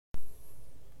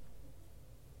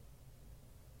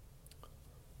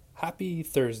Happy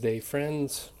Thursday,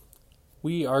 friends.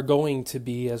 We are going to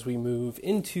be, as we move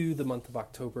into the month of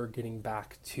October, getting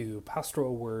back to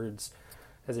pastoral words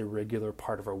as a regular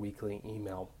part of our weekly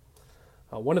email.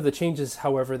 One of the changes,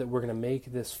 however, that we're going to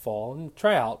make this fall and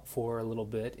try out for a little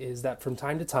bit is that from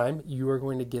time to time, you are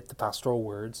going to get the pastoral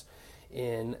words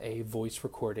in a voice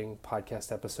recording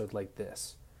podcast episode like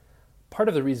this. Part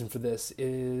of the reason for this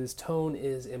is tone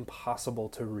is impossible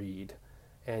to read.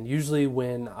 And usually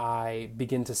when I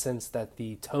begin to sense that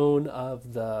the tone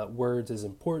of the words is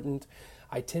important,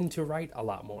 I tend to write a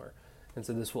lot more. And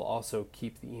so this will also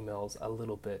keep the emails a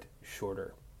little bit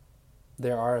shorter.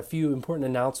 There are a few important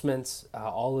announcements.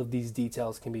 All of these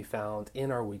details can be found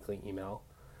in our weekly email.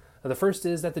 The first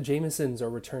is that the Jamesons are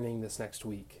returning this next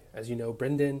week. As you know,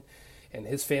 Brendan and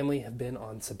his family have been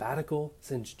on sabbatical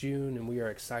since June, and we are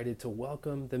excited to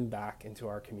welcome them back into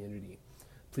our community.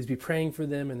 Please be praying for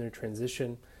them in their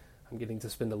transition. I'm getting to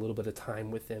spend a little bit of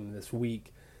time with them this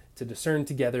week to discern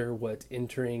together what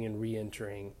entering and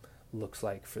re-entering looks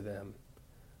like for them.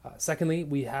 Secondly,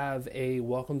 we have a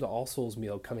Welcome to All Souls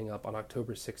meal coming up on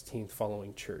October 16th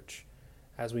following church.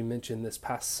 As we mentioned this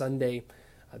past Sunday,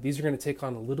 these are going to take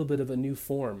on a little bit of a new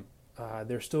form.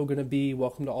 They're still going to be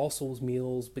Welcome to All Souls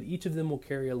meals, but each of them will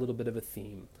carry a little bit of a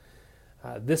theme.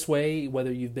 This way,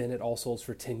 whether you've been at All Souls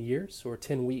for 10 years or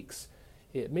 10 weeks,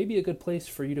 it may be a good place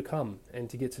for you to come and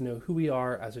to get to know who we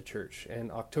are as a church.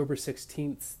 And October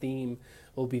 16th's theme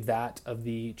will be that of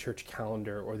the church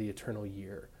calendar or the eternal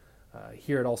year.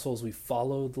 Here at All Souls, we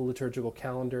follow the liturgical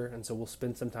calendar, and so we'll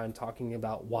spend some time talking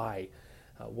about why.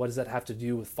 What does that have to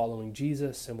do with following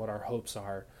Jesus and what our hopes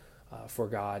are for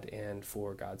God and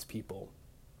for God's people?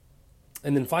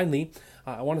 And then finally,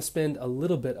 I want to spend a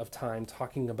little bit of time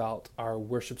talking about our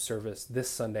worship service this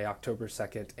Sunday, October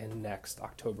 2nd, and next,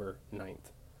 October 9th.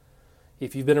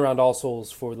 If you've been around All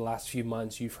Souls for the last few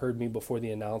months, you've heard me before the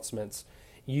announcements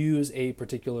use a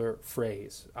particular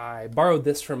phrase. I borrowed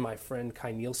this from my friend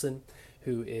Kai Nielsen,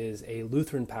 who is a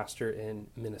Lutheran pastor in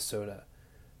Minnesota.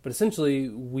 But essentially,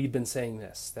 we've been saying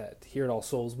this, that here at All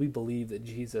Souls, we believe that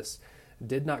Jesus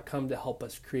did not come to help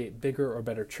us create bigger or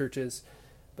better churches,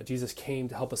 but Jesus came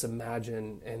to help us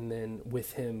imagine and then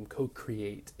with him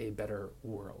co-create a better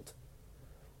world.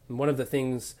 And one of the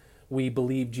things we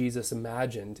believe Jesus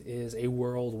imagined is a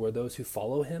world where those who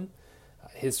follow him,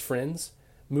 his friends,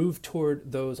 move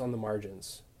toward those on the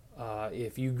margins.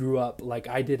 If you grew up like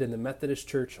I did in the Methodist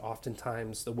Church,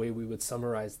 oftentimes the way we would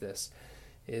summarize this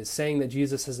is saying that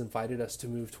Jesus has invited us to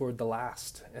move toward the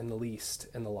last and the least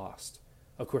and the lost.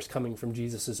 Of course, coming from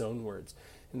Jesus' own words.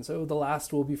 And so the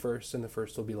last will be first and the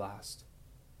first will be last.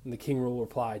 And the king will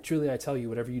reply, "Truly I tell you,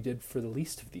 whatever you did for the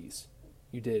least of these,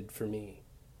 you did for me.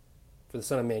 For the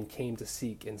Son of Man came to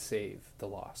seek and save the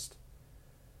lost."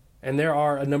 And there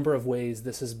are a number of ways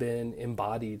this has been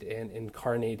embodied and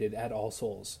incarnated at All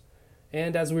Souls.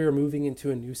 And as we are moving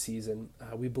into a new season,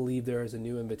 we believe there is a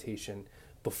new invitation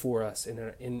before us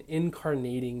in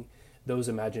incarnating those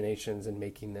imaginations and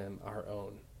making them our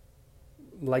own.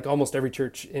 Like almost every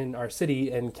church in our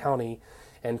city and county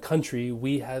and country,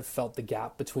 we have felt the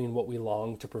gap between what we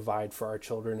long to provide for our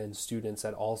children and students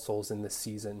at All Souls in this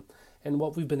season and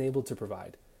what we've been able to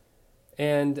provide.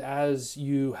 And as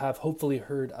you have hopefully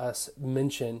heard us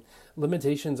mention,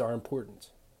 limitations are important.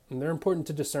 And they're important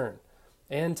to discern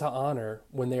and to honor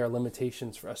when they are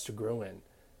limitations for us to grow in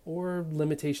or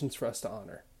limitations for us to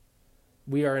honor.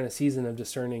 We are in a season of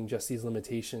discerning just these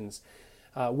limitations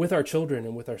with our children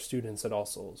and with our students at All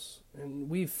Souls. And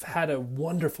we've had a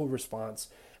wonderful response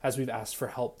as we've asked for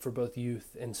help for both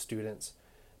youth and students.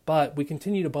 But we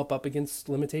continue to bump up against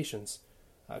limitations.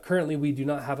 Currently, we do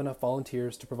not have enough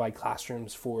volunteers to provide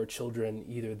classrooms for children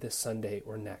either this Sunday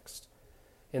or next.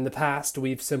 In the past,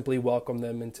 we've simply welcomed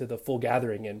them into the full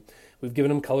gathering, and we've given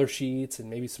them color sheets and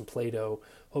maybe some Play-Doh,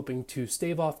 hoping to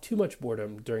stave off too much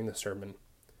boredom during the sermon.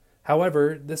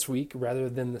 However, this week, rather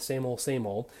than the same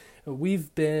old,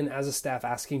 we've been, as a staff,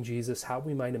 asking Jesus how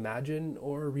we might imagine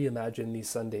or reimagine these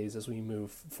Sundays as we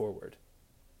move forward.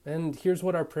 And here's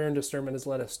what our prayer and discernment has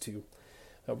led us to.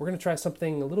 We're going to try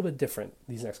something a little bit different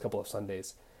these next couple of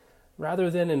Sundays. Rather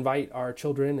than invite our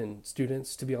children and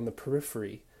students to be on the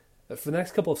periphery, for the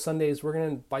next couple of Sundays, we're going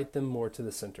to invite them more to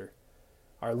the center.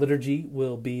 Our liturgy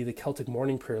will be the Celtic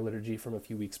morning prayer liturgy from a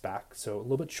few weeks back, so a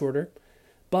little bit shorter.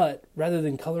 But rather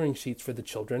than coloring sheets for the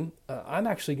children, I'm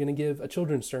actually going to give a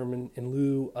children's sermon in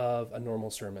lieu of a normal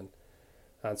sermon.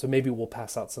 So maybe we'll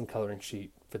pass out some coloring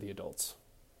sheet for the adults.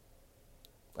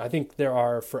 I think there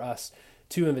are, for us,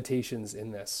 two invitations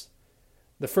in this.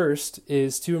 The first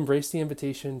is to embrace the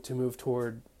invitation to move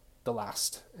toward the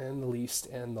last and the least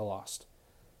and the lost.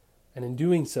 And in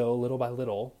doing so, little by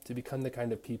little, to become the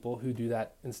kind of people who do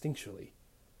that instinctually.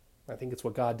 I think it's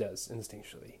what God does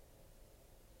instinctually.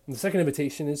 And the second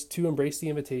invitation is to embrace the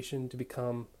invitation to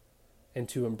become and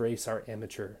to embrace our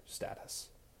amateur status.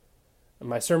 And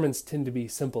my sermons tend to be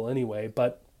simple anyway,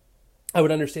 but I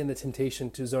would understand the temptation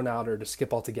to zone out or to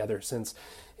skip altogether since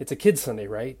it's a kids' Sunday,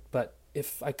 right? But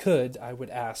if I could, I would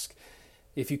ask,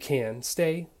 if you can,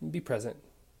 stay and be present.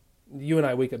 You and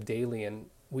I wake up daily and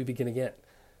we begin again.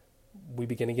 We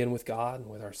begin again with God,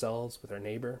 with ourselves, with our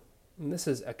neighbor. And this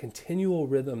is a continual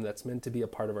rhythm that's meant to be a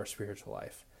part of our spiritual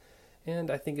life. And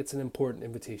I think it's an important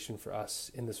invitation for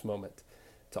us in this moment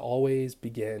to always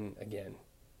begin again,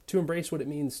 to embrace what it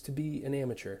means to be an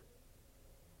amateur.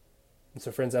 And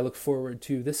so, friends, I look forward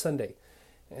to this Sunday,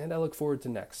 and I look forward to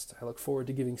next. I look forward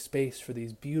to giving space for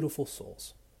these beautiful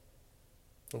souls.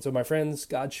 And so, my friends,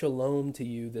 God shalom to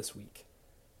you this week.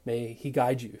 May He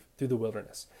guide you through the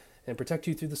wilderness and protect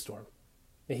you through the storm.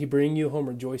 May He bring you home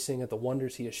rejoicing at the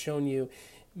wonders He has shown you.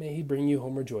 May He bring you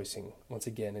home rejoicing once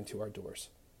again into our doors.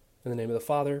 In the name of the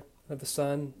Father, and of the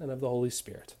Son, and of the Holy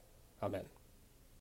Spirit. Amen.